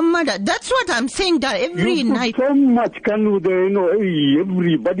you Amada? That's what I'm saying that every night. So much kannu there, you know,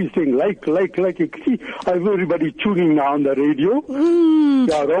 everybody saying like. You see, everybody tuning now on the radio.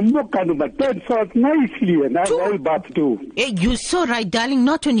 Yeah, rombo kannu, but turn salt nicely and nice oil bath too. Hey, you're so right, darling.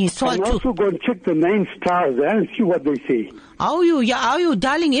 Not only salt and too. also go and check the 9 stars and see what they say. How you,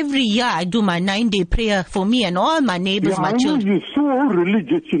 darling? Every year I do my 9-day prayer for me and all my neighbors, my children. You're so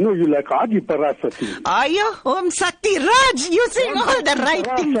religious, you like Harreeparshad. Are you? Om Sati Raj, you're saying all the right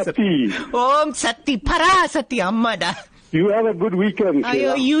things. Om Sati Parasati Ammada. You have a good weekend.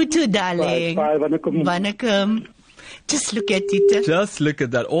 You too, darling. Bye. Vanakkam. Vanakkam. Just look at it. Just look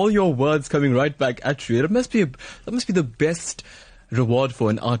at that. All your words coming right back at you. That must be the best reward for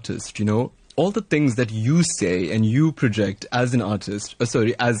an artist, All the things that you say and you project as an artist,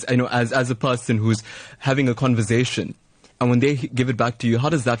 as a person who's having a conversation, and when they give it back to you, how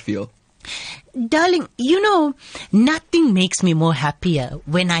does that feel? Darling, nothing makes me more happier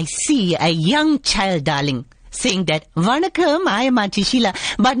when I see a young child, darling, saying that, Vanakkam, I am Aunty Sheila.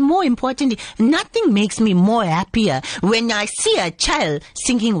 But more importantly, nothing makes me more happier when I see a child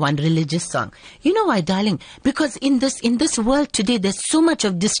singing one religious song. You know why, darling? Because in this world today, there's so much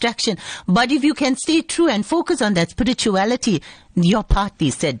of distraction. But if you can stay true and focus on that spirituality, your part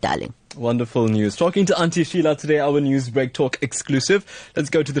is said, darling. Wonderful news. Talking to Aunty Sheila today, our Newsbreak Talk exclusive. Let's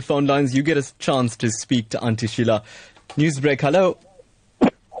go to the phone lines. You get a chance to speak to Aunty Sheila. Newsbreak, hello.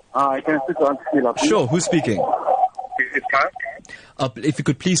 I can speak to Aunty Sheila, please. Sure, who's speaking? It's Mark. If you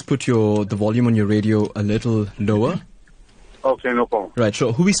could please put the volume on your radio a little lower. Okay, no problem. Right,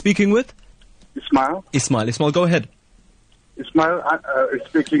 sure. Who are we speaking with? Ismail. Ismail, go ahead. Ismail is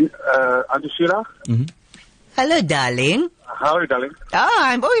speaking. Aunty Sheila. Mm-hmm. Hello, darling. How are you, darling?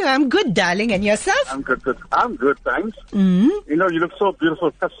 I'm good, darling. And yourself? I'm good. I'm good, thanks. Mm-hmm. You look so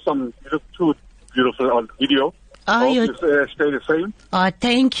beautiful. You look too beautiful on video. You stay the same.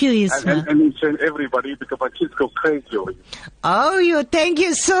 Thank you, Ismail. And each and everybody, because my kids go crazy over you. Thank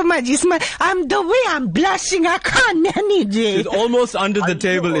you so much, Ismail. The way I'm blushing, I can't manage it. It's almost under the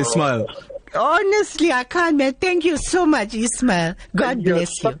table, Ismail. Honestly, I can't manage. Thank you so much, Ismail. God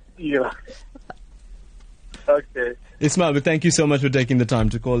bless you. Yeah. Okay. Ismail, thank you so much for taking the time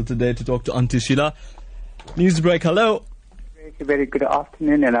to call today to talk to Aunty Sheila. Newsbreak, hello. Very good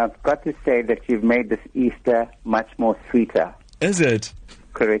afternoon, and I've got to say that you've made this Easter much more sweeter. Is it?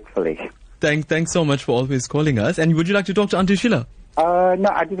 Correctly. Thanks so much for always calling us. And would you like to talk to Aunty Sheila? No,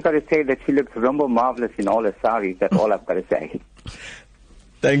 I just got to say that she looks rumbo marvelous in all her saris. That's all I've got to say.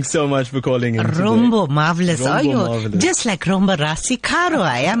 Thanks so much for calling in today. Rumbo marvelous. Marvelous. Just like Rumbo Rasi Karo,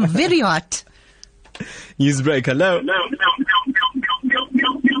 I am very hot. Newsbreak, hello.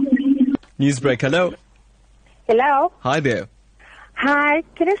 Newsbreak, hello. Hello. Hi there. Hi,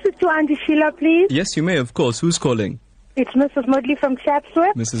 can I speak to Aunty Sheila, please? Yes, you may, of course. Who's calling? It's Mrs. Mudley from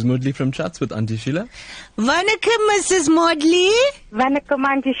Chatsworth. Mrs. Mudley from Chatsworth, Aunty Sheila. Vanakkam, Mrs. Mudley. Vanakkam,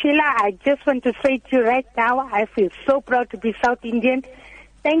 Aunty Sheila. I just want to say to you right now, I feel so proud to be South Indian.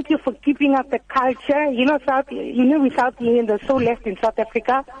 Thank you for keeping up the culture. We South Indians are so left in South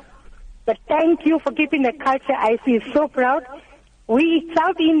Africa. But thank you for keeping the culture. I feel so proud. We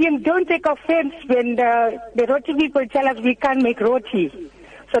South Indians don't take offense when the roti people tell us we can't make roti.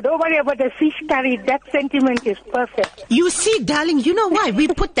 So don't worry about the fish curry. That sentiment is perfect. You see, darling, you know why? We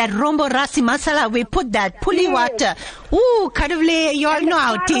put that rombo rasi masala. We put that puli water. Ooh, kadavle, you all know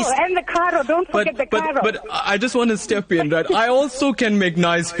how it tastes. And the karo, don't forget the karo. But I just want to step in, right? I also can make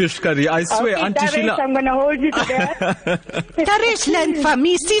nice fish curry. I swear, okay, Aunty Sheila. I'm going to hold you to that. Taresh learned from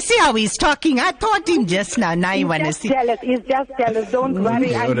me. See how he's talking. I taught him just now. Now you want to see. He's just jealous. Don't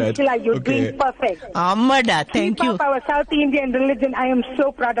worry. Aunty Sheila, you're doing perfect. Amada, thank you. Keep up our South Indian religion. I am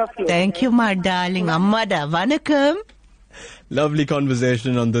so proud of you. Thank you, my darling. Amada, vanakkam. Lovely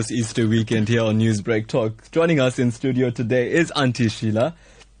conversation on this Easter weekend here on Newsbreak Talk. Joining us in studio today is Aunty Sheila,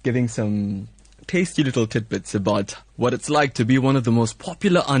 giving some tasty little tidbits about what it's like to be one of the most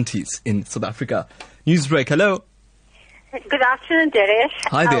popular aunties in South Africa. Newsbreak, hello. Good afternoon, Taresh.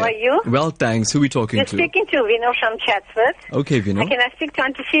 Hi there. How are you? Well, thanks. Who are we talking You're to? speaking to Vino from Chatsworth. Okay, Vino. Can I speak to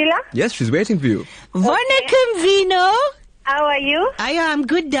Aunty Sheila? Yes, she's waiting for you. Vanakkam, Vino. How are you? I'm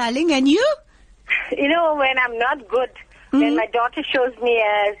good, darling. And you? When I'm not good, when my daughter shows me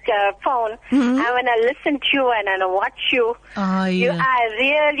a phone, and when I listen to you and I watch you, I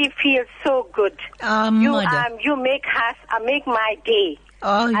really feel so good. You make my day.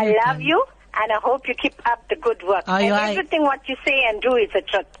 I love you. And I hope you keep up the good work. Everything what you say and do is a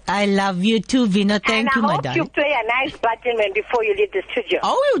truth. I love you too, Vino. Thank you, my darling. And I hope you play a nice bhajan before you leave the studio.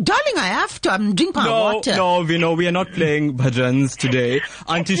 Oh, darling, I have to. I'm drinking my water. No, Vino, we are not playing bhajans today.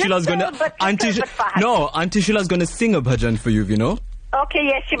 Aunty Sheila's going to... Aunty Sheila's going to sing a bhajan for you, Vino. Okay,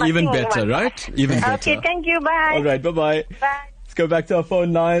 yes, she must Even sing better, one. right? Even better. Okay, thank you. Bye. All right, bye-bye. Bye. Let's go back to our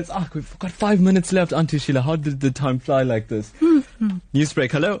phone lines. We've got 5 minutes left, Aunty Sheila. How did the time fly like this?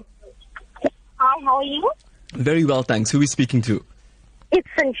 Newsbreak, hello. Hi, how are you? Very well, thanks. Who are we speaking to? It's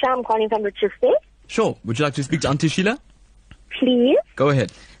Sansha. I'm calling from Richards Bay. Sure. Would you like to speak to Aunty Sheila? Please. Go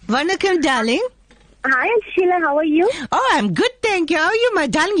ahead. Vanakkam, darling. Hi, Aunty Sheila. How are you? Oh, I'm good, thank you. How are you, my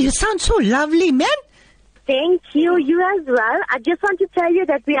darling? You sound so lovely, man. Thank you. You as well. I just want to tell you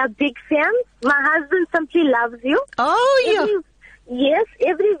that we are big fans. My husband simply loves you. Oh, yeah. Yes,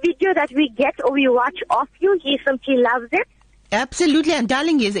 every video that we get or we watch of you, he simply loves it. Absolutely. And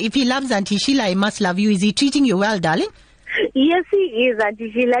darling, if he loves Aunty Sheila, he must love you. Is he treating you well, darling? Yes, he is,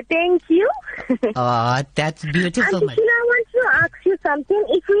 Aunty Sheila. Thank you. Oh, that's beautiful. Aunty Sheila, I want to ask you something.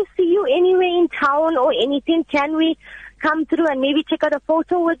 If we see you anywhere in town or anything, can we come through and maybe check out a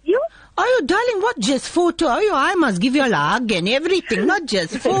photo with you? Oh, darling, what just photo? Oh, I must give you a hug and everything, not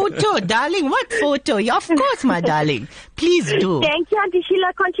just photo. Darling, what photo? Yeah, of course, my darling. Please do. Thank you, Aunty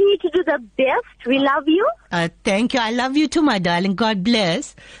Sheila. Continue to do the best. We love you. Thank you. I love you too, my darling. God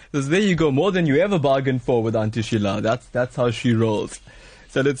bless. So there you go. More than you ever bargained for with Aunty Sheila. That's how she rolls.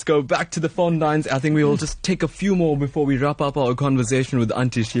 So let's go back to the phone lines. I think we will just take a few more before we wrap up our conversation with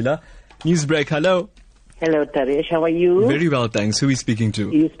Aunty Sheila. Newsbreak, hello. Hello, Taresh. How are you? Very well, thanks. Who are we speaking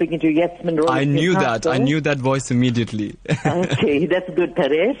to? You're speaking to Yasmin Rose. I knew that. I knew that voice immediately. Okay, that's good,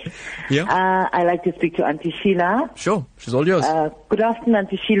 Taresh. Yeah. I like to speak to Aunty Sheila. Sure, she's all yours. Good afternoon,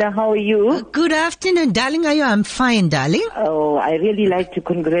 Aunty Sheila. How are you? Good afternoon, darling. I'm fine, darling. Oh, I really like to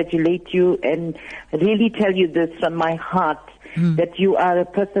congratulate you and really tell you this from my heart, that you are a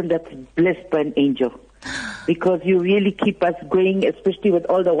person that's blessed by an angel. Because you really keep us going, especially with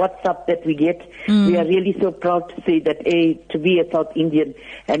all the WhatsApp that we get. We are really so proud to say that, to be a South Indian,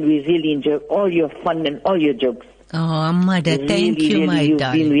 and we really enjoy all your fun and all your jokes. Oh, mother, thank you, my you've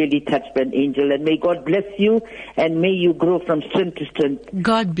darling. You've been really touched by an angel, and may God bless you, and may you grow from strength to strength.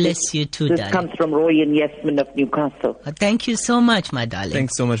 God bless you too, this darling. This comes from Roy and Yasmin of Newcastle. Thank you so much, my darling.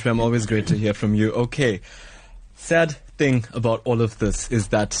 Thanks so much, ma'am. Always great to hear from you. Okay. Sad thing about all of this is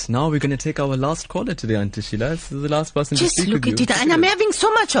that now we're going to take our last caller today, Aunty Sheila. This is the last person Just to speak with you. Just look at it, and I'm having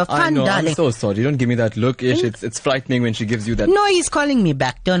so much of fun, I know, darling. I'm so sorry. Don't give me that look, Ish. It's frightening when she gives you that. No, he's calling me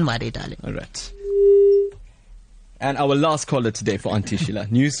back. Don't worry, darling. All right. And our last caller today for Aunty Sheila.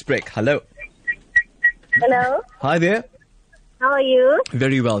 Newsbreak, hello. Hello. Hi there. How are you?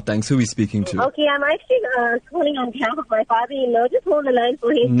 Very well, thanks. Who are we speaking to? Okay, I'm actually calling on behalf of my father-in-law. Just hold the line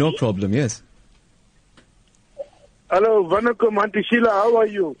for him. No problem, yes. Hello, Vanakkam, Aunty Sheila. How are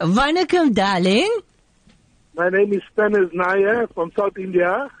you? Vanakkam, darling. My name is Tanesh Nair from South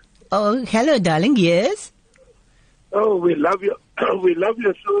India. Oh, hello, darling. Yes. Oh, we love you. We love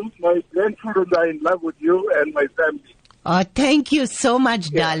your show. My grandchildren are in love with you and my family. Oh, thank you so much,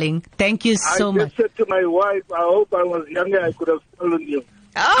 darling. Thank you so much. I just said to my wife, I hope I was younger, I could have stolen you.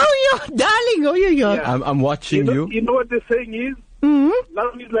 Oh, you darling. Oh, you. Yeah. I'm watching you. You know what the saying is?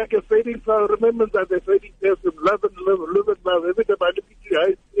 Love is like a fading flower. Remember that the fading person. Love and love, love and love. Every time I look at you,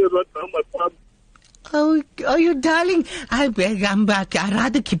 I see right now my palm. Oh, you darling. I'd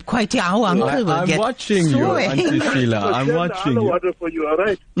rather keep quiet. Our uncle will get I'm watching you, Aunty Sheila. I'm watching you. Water for you, all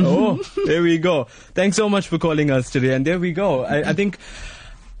right? Oh, there we go. Thanks so much for calling us today. And there we go. I think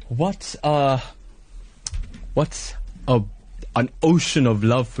what's an ocean of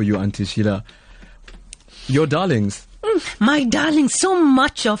love for you, Aunty Sheila. Your darlings. My darling, so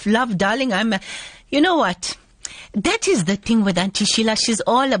much of love, darling. You know what? That is the thing with Aunty Sheila. She's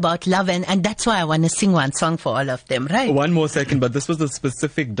all about love, and that's why I want to sing one song for all of them, right? One more second, but this was a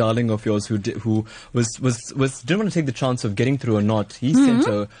specific darling of yours who didn't want to take the chance of getting through or not. He sent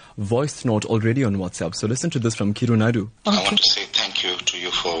a voice note already on WhatsApp. So listen to this from Kirunadu. Okay. I want to say thank you to you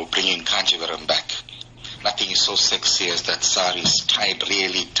for bringing Kanjivaram back. Nothing is so sexy as that saris tied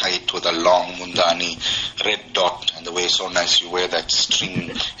really tight with a long mundani, red dot, and the way so nice you wear that string,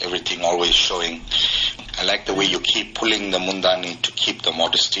 everything always showing. I like the way you keep pulling the mundani to keep the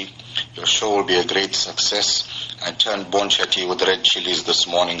modesty. Your show will be a great success. I turned bonchati with red chilies this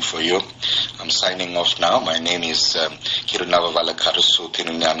morning for you. I'm signing off now. My name is Kirunava Valakarasu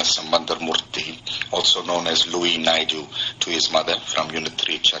Thinunyana Sambandar Murthy, also known as Louis Naidu, to his mother from Unit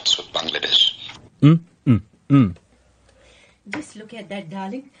 3 Chatswood, Bangladesh. Just look at that,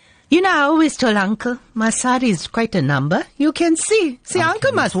 darling. You know, I always told Uncle, my sari is quite a number. You can see.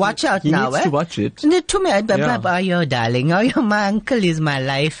 Uncle must watch out now. He needs to watch it. To me, your darling. Oh, my uncle is my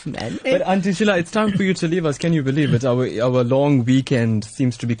life, man. But Aunty Sheila, it's time for you to leave us. Can you believe it? Our long weekend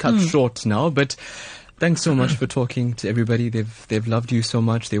seems to be cut short now. But thanks so much for talking to everybody. They've loved you so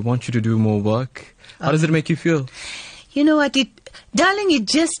much. They want you to do more work. How does it make you feel? You know what? darling, it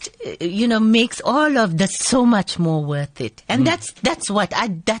just, makes all of this so much more worth it. And that's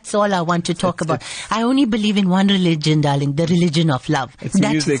all I want to talk about. I only believe in one religion, darling, the religion of love. It's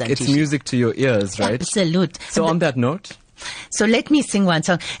music to your ears, right? Absolute. So on that note, so let me sing one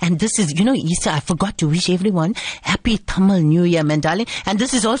song. And this is, Easter, I forgot to wish everyone Happy Tamil New Year, man, darling. And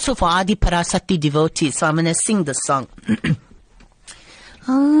this is also for Harreeparshad devotees. So I'm going to sing the song.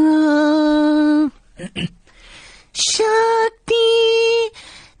 Shakti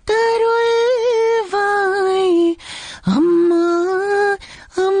Tarulvai Amma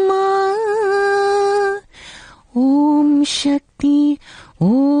Amma Om Shakti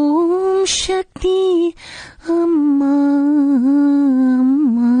Amma Amma.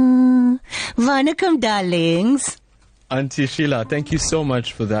 Vanakkam, darlings. Aunty Sheila, thank you so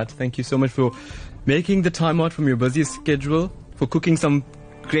much for that. Thank you so much for making the time out from your busy schedule, for cooking some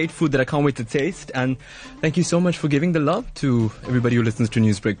great food that I can't wait to taste, and thank you so much for giving the love to everybody who listens to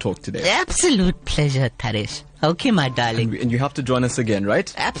Newsbreak Talk today. Absolute pleasure, Taresh. Okay, my darling. And you have to join us again,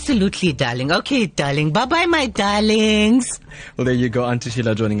 right? Absolutely, darling. Okay, darling. Bye-bye, my darlings. Well, there you go. Aunty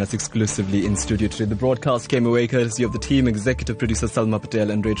Sheila joining us exclusively in studio today. The broadcast came away courtesy of the team, executive producer Salma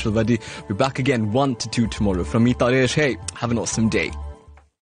Patel and Rachel Vadi. We're back again 1 to 2 tomorrow. From me, Taresh, hey, have an awesome day.